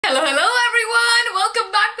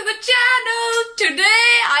Today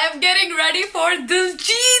I am getting ready for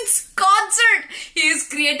Diljit's concert. He is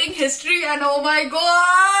creating history and oh my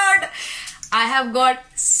god, I have got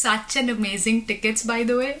such an amazing tickets, by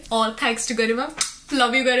the way. All thanks to Garima.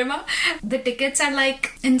 Love you, Garima. The tickets are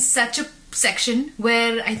like in such a section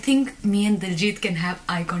where I think me and Diljit can have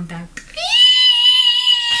eye contact.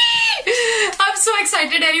 I'm so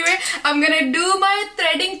excited. Anyway, I'm gonna do my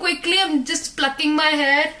threading quickly. I'm just plucking my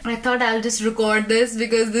hair. I thought I'll just record this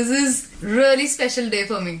because this is really special day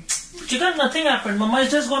for me. Chicken, nothing happened. Mama is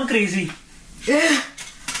just gone crazy.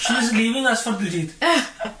 She's leaving us for Diljit.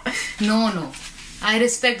 No. I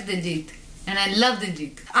respect Diljit and I love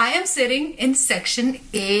Diljit. I am sitting in section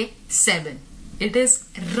A7. It is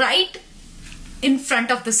right in front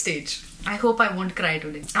of the stage. I hope I won't cry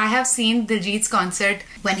today. I have seen Diljit's concert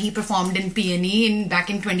when he performed in PNE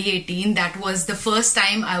back in 2018. That was the first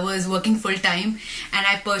time I was working full time and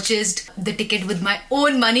I purchased the ticket with my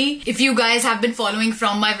own money. If you guys have been following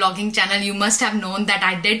from my vlogging channel, you must have known that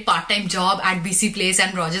I did part-time job at BC Place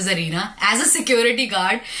and Rogers Arena as a security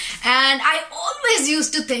guard. And I always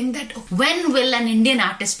used to think that when will an Indian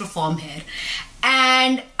artist perform here?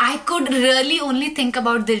 And I could really only think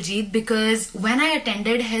about Diljit because when I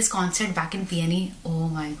attended his concert back in PNE, oh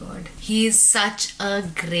my god, he is such a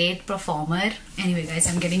great performer. Anyway guys,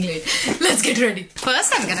 I'm getting late. Let's get ready.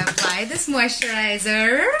 First, I'm gonna apply this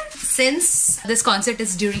moisturizer. Since this concert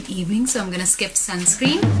is during evening, so I'm gonna skip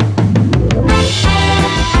sunscreen.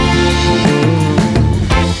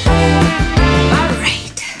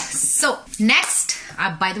 Alright, so next,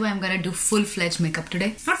 by the way, I'm gonna do full-fledged makeup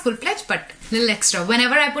today. Not full-fledged, but a little extra.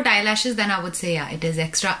 Whenever I put eyelashes, then I would say, yeah, it is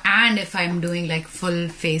extra. And if I'm doing like full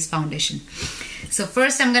face foundation. So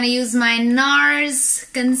first, I'm gonna use my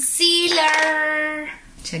NARS concealer.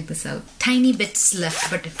 Check this out. Tiny bits left,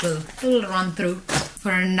 but it will run through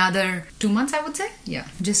for another 2 months, I would say. Yeah,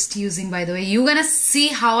 just using, by the way. You're gonna see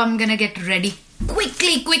how I'm gonna get ready.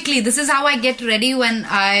 Quickly. This is how I get ready when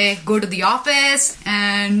I go to the office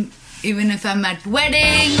and even if I'm at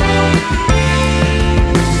wedding.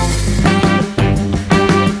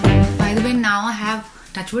 By the way, now I have,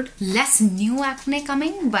 touch wood, less new acne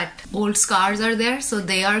coming, but old scars are there, so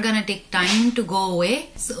they are gonna take time to go away.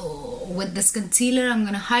 So with this concealer, I'm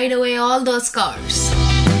gonna hide away all those scars.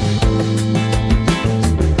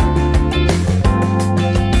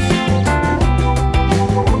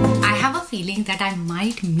 I have a feeling that I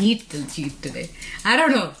might meet Diljit today. I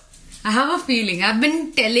don't know. I have a feeling. I've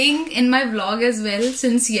been telling in my vlog as well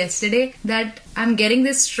since yesterday that I'm getting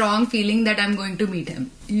this strong feeling that I'm going to meet him.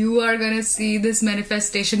 You are gonna see this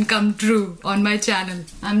manifestation come true on my channel.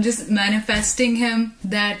 I'm just manifesting him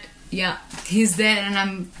that, yeah, he's there and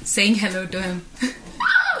I'm saying hello to him.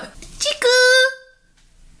 Chiku!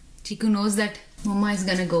 Chiku knows that Mama is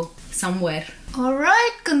gonna go somewhere.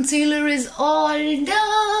 Alright, concealer is all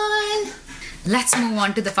done. Let's move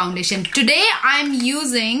on to the foundation. Today I'm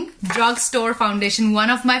using drugstore foundation,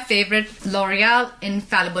 one of my favorite, L'Oreal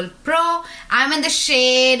Infallible Pro. I'm in the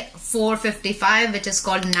shade 455, which is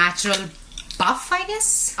called Natural Buff, I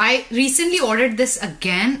guess. I recently ordered this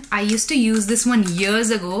again. I used to use this one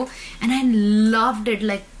years ago and I loved it,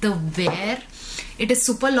 like the wear. It is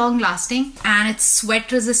super long lasting and it's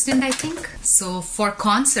sweat resistant, I think. So for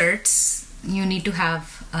concerts, you need to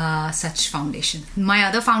have such foundation. My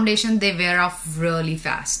other foundation, they wear off really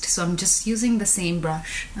fast, so I'm just using the same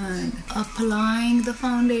brush and applying the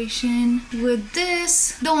foundation with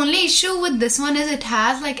this. The only issue with this one is it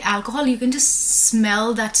has like alcohol. You can just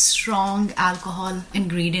smell that strong alcohol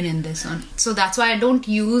ingredient in this one, so that's why I don't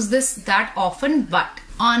use this that often, but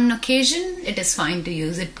on occasion it is fine to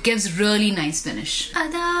use. It gives really nice finish.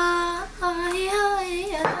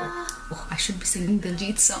 Oh, I should be singing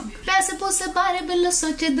Diljit's song. I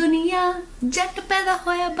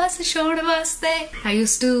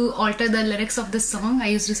used to alter the lyrics of this song. I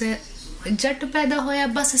used to say, Jat paida hoya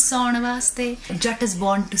bas saun vaste. Jat is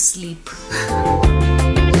born to sleep.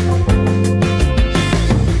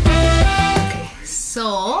 Okay,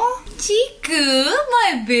 so Chiku,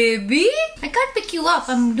 my baby. I can't pick you up.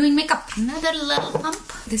 I'm doing makeup. Another little pump.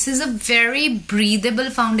 This is a very breathable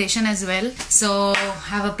foundation as well. So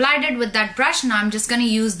I've applied it with that brush. Now I'm just gonna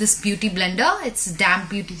use this beauty blender. It's a damp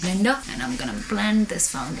beauty blender. And I'm gonna blend this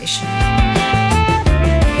foundation.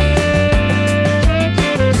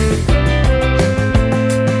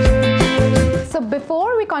 So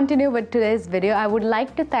before we continue with today's video, I would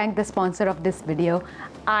like to thank the sponsor of this video,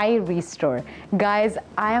 iRestore. Guys,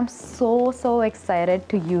 I am so excited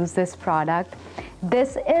to use this product.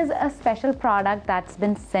 This is a special product that's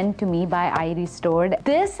been sent to me by iRestored.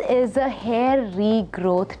 This is a hair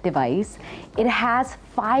regrowth device. It has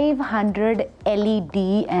 500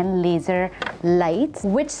 LED and laser lights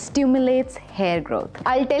which stimulates hair growth.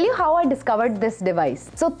 I'll tell you how I discovered this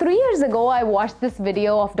device. So 3 years ago I watched this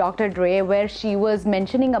video of Dr. Dre where she was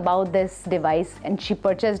mentioning about this device, and she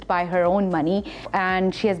purchased by her own money,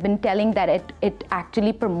 and she has been telling that it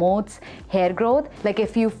actually promotes hair growth. Like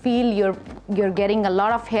if you feel you're getting a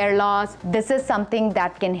lot of hair loss, this is something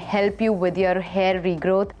that can help you with your hair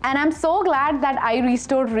regrowth. And I'm so glad that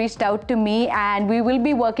iRestored reached out to me, and we will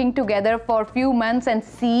be working together for a few months and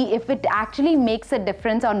see if it actually makes a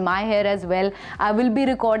difference on my hair as well. I will be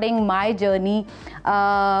recording my journey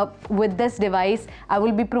with this device. I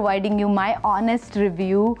will be providing you my honest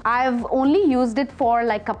review. I've only used it for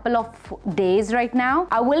like a couple of days right now.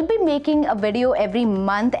 I will be making a video every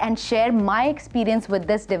month and share my experience with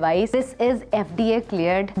this device. This is FDA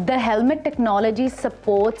cleared. The helmet technology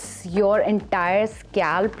supports your entire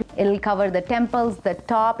scalp. It'll cover the temples, the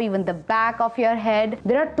top, even the back of your head.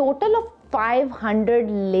 There are a total of 500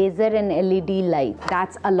 laser and LED lights.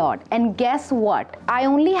 That's a lot. And guess what? I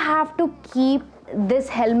only have to keep this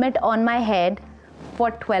helmet on my head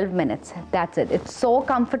for 12 minutes. That's it. It's so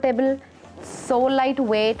comfortable, so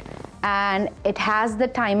lightweight, and it has the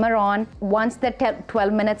timer on. Once the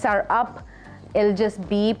 12 minutes are up, it'll just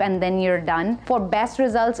beep and then you're done. For best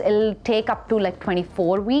results, it'll take up to like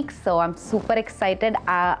 24 weeks. So I'm super excited.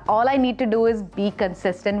 All I need to do is be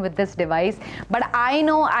consistent with this device, but I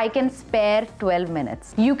know I can spare 12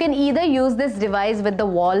 minutes. You can either use this device with the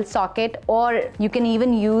wall socket, or you can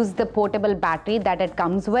even use the portable battery that it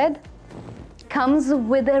comes with. Comes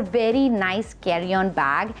with a very nice carry-on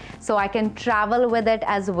bag, so I can travel with it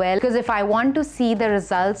as well, because if I want to see the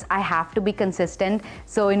results, I have to be consistent.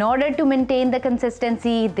 So in order to maintain the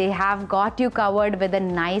consistency, they have got you covered with a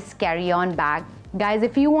nice carry-on bag. Guys,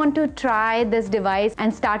 if you want to try this device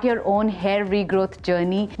and start your own hair regrowth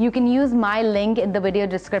journey, you can use my link in the video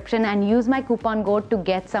description and use my coupon code to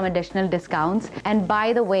get some additional discounts. And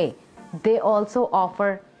by the way, they also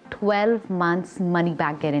offer 12 months money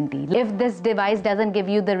back guarantee. If this device doesn't give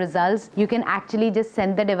you the results, you can actually just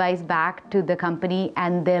send the device back to the company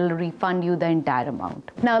and they'll refund you the entire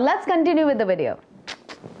amount. Now let's continue with the video.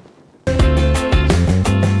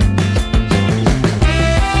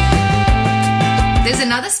 There's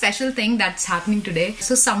another special thing that's happening today.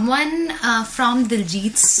 So someone from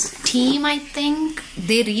Diljit's team, I think,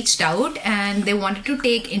 they reached out and they wanted to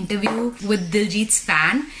take interview with Diljit's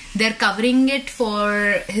fan. They're covering it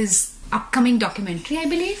for his upcoming documentary, I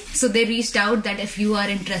believe. So they reached out that if you are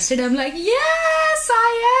interested. I'm like, yes,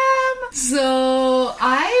 I am. So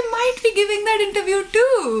I might be giving that interview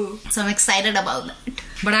too. So I'm excited about that.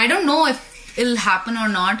 But I don't know if it'll happen or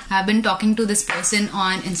not. I've been talking to this person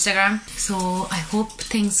on Instagram, so I hope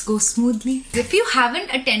things go smoothly. If you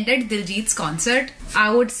haven't attended Diljit's concert,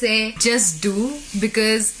 I would say just do,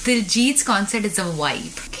 because Diljit's concert is a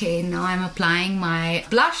vibe. Okay, now I'm applying my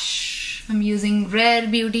blush. I'm using Rare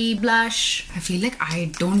Beauty blush. I feel like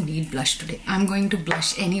I don't need blush today. I'm going to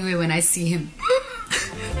blush anyway when I see him.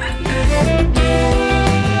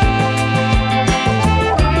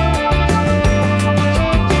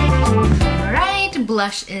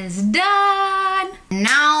 Blush is done.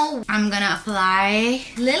 Now I'm gonna apply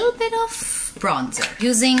a little bit of bronzer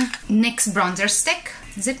using NYX bronzer stick.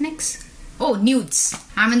 Is it NYX? Oh, Nudes.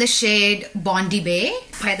 I'm in the shade Bondi Bay.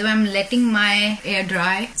 By the way, I'm letting my hair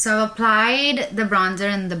dry. So I've applied the bronzer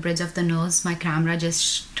in the bridge of the nose. My camera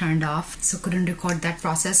just turned off, so couldn't record that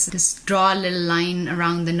process. Just draw a little line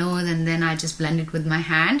around the nose and then I just blend it with my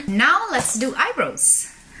hand. Now let's do eyebrows.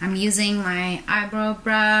 I'm using my eyebrow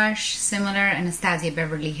brush, similar Anastasia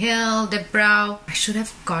Beverly Hill dip brow. I should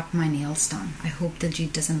have got my nails done. I hope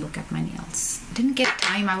Diljit doesn't look at my nails. Didn't get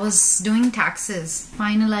time. I was doing taxes,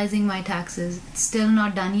 finalizing my taxes. It's still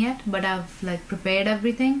not done yet, but I've like prepared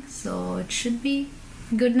everything, so it should be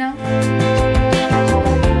good now.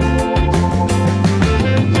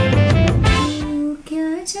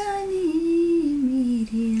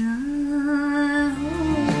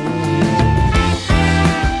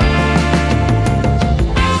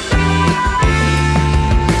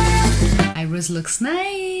 Looks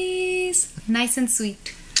nice and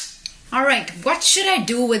sweet. All right, what should I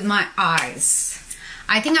do with my eyes?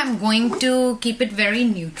 I think I'm going to keep it very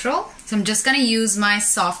neutral. So I'm just gonna use my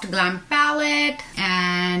Soft Glam palette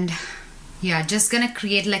and yeah, just gonna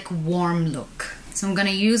create like warm look. So I'm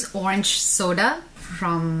gonna use Orange Soda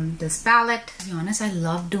from this palette. To be honest, I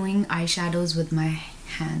love doing eyeshadows with my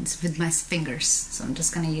hands, with my fingers. So I'm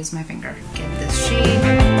just gonna use my finger. Get this shade.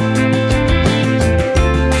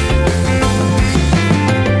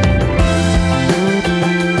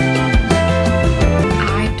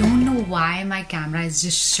 camera is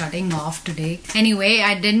just shutting off today. Anyway,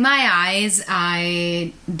 I did my eyes.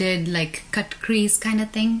 I did like cut crease kind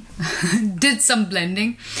of thing. Did some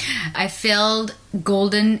blending. I filled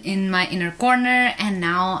golden in my inner corner, and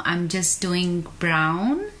now I'm just doing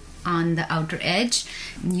brown on the outer edge.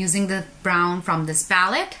 I'm using the brown from this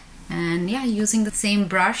palette, and yeah, using the same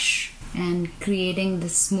brush and creating the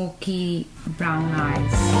smoky brown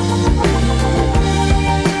eyes.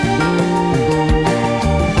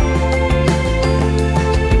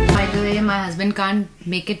 My husband can't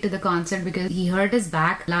make it to the concert because he hurt his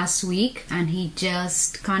back last week and he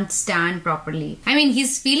just can't stand properly. I mean,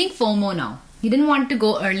 he's feeling FOMO now. He didn't want to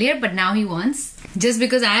go earlier, but now he wants, just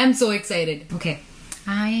because I am so excited. Okay,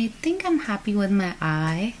 I think I'm happy with my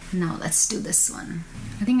eye. Now let's do this one.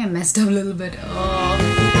 I think I messed up a little bit. Oh.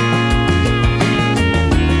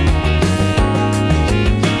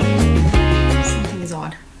 Something is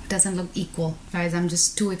odd. It doesn't look equal. Guys, I'm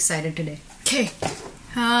just too excited today. Okay.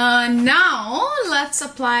 Now let's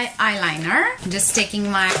apply eyeliner. Just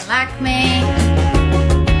taking my Lakme.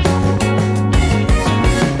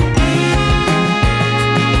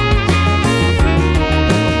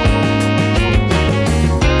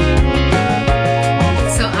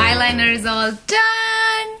 So eyeliner is all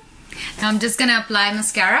done. Now I'm just gonna apply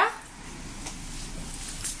mascara.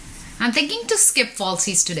 I'm thinking to skip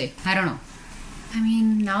falsies today. I don't know. I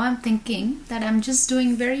mean, now I'm thinking that I'm just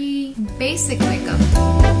doing very basic makeup.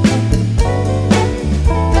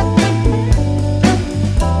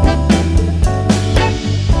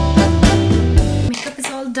 Makeup is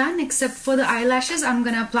all done except for the eyelashes. I'm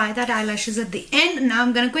gonna apply that eyelashes at the end. Now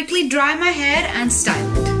I'm gonna quickly dry my hair and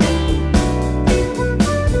style it.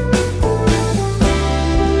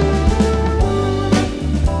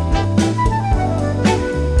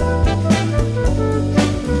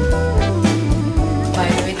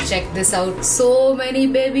 Check this out, so many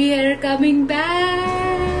baby hair coming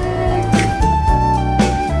back.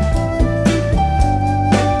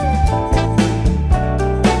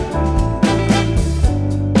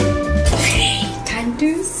 Time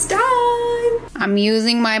to style. I'm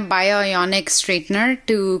using my Bio-Ionic straightener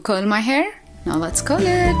to curl my hair. Now let's curl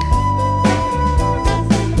it.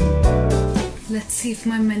 Let's see if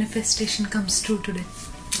my manifestation comes true today.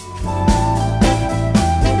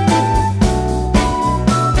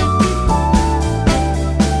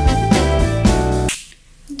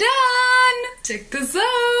 Check this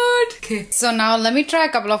out. Okay, so now let me try a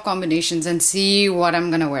couple of combinations and see what I'm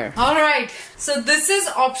gonna wear. Alright, so this is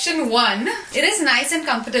option 1. It is nice and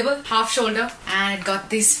comfortable, half shoulder, and it got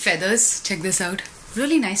these feathers. Check this out.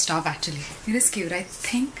 Really nice top actually. It is cute, I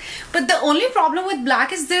think. But the only problem with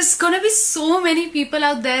black is there's gonna be so many people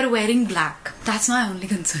out there wearing black. That's my only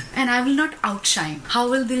concern. And I will not outshine. How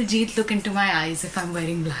will Diljit look into my eyes if I'm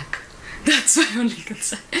wearing black? That's my only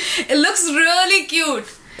concern. It looks really cute.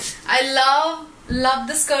 I love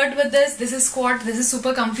the skirt with this. This is squat. This is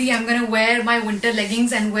super comfy. I'm gonna wear my winter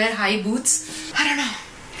leggings and wear high boots. I don't know.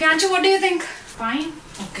 Priyanshu, what do you think? Fine?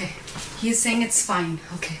 Okay. He's saying it's fine.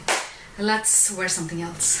 Okay. Let's wear something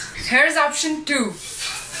else. Here's option 2.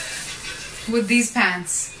 With these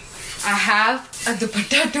pants. I have a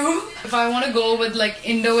dupatta too. If I want to go with like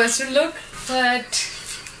Indo-Western look. But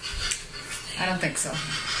I don't think so.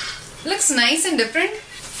 Looks nice and different.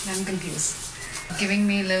 I'm confused. Giving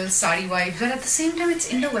me a little sari vibe, but at the same time it's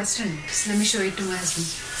Indo-Western. So let me show it to my husband.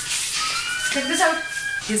 Check this out.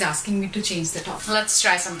 He's asking me to change the top. Let's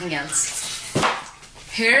try something else.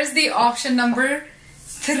 Here's the option number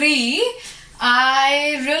 3.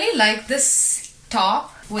 I really like this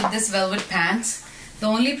top with this velvet pants. The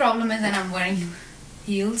only problem is that I'm wearing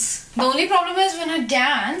heels. The only problem is when I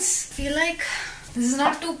dance, I feel like this is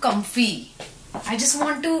not too comfy. I just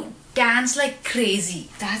want to dance like crazy.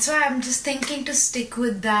 That's why I'm just thinking to stick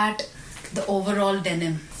with that, the overall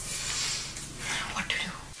denim. What to do?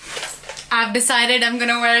 I've decided I'm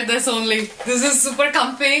gonna wear this only. This is super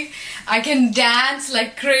comfy. I can dance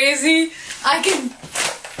like crazy. I can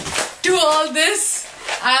do all this.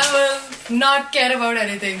 I will not care about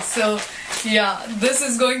anything. So yeah, this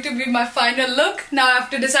is going to be my final look. Now I have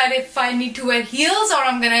to decide if I need to wear heels or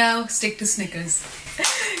I'm gonna stick to sneakers.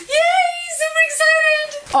 Yay! Super excited!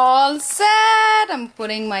 All set! I'm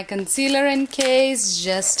putting my concealer in case,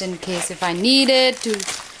 just in case if I need it to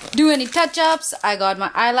do any touch-ups. I got my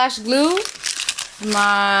eyelash glue,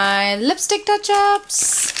 my lipstick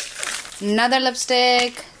touch-ups, another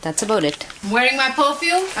lipstick. That's about it. I'm wearing my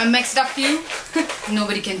perfume. I mixed up few.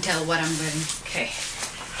 Nobody can tell what I'm wearing. Okay.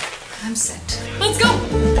 I'm set. Let's go!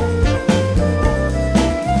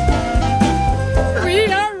 We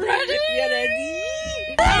are ready! We are ready!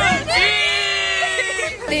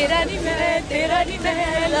 Tera ni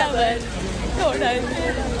main lover.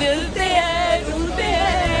 दिलते हैं डूबते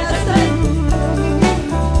हैं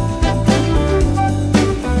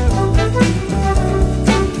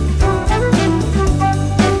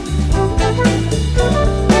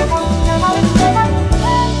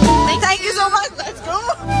Thank you so much. Let's go.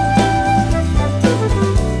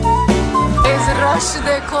 इस rush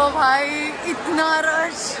देखो भाई, इतना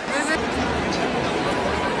rush.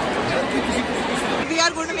 We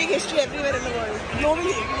are going to make history everywhere in the world.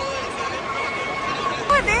 Globally.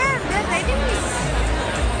 Oh, they're ready.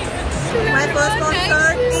 My first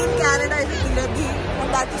concert in Canada is in KEERATS, and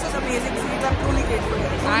that is such amazing. I'm truly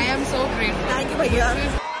grateful. I am so grateful. Thank you,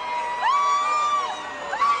 bhaiya.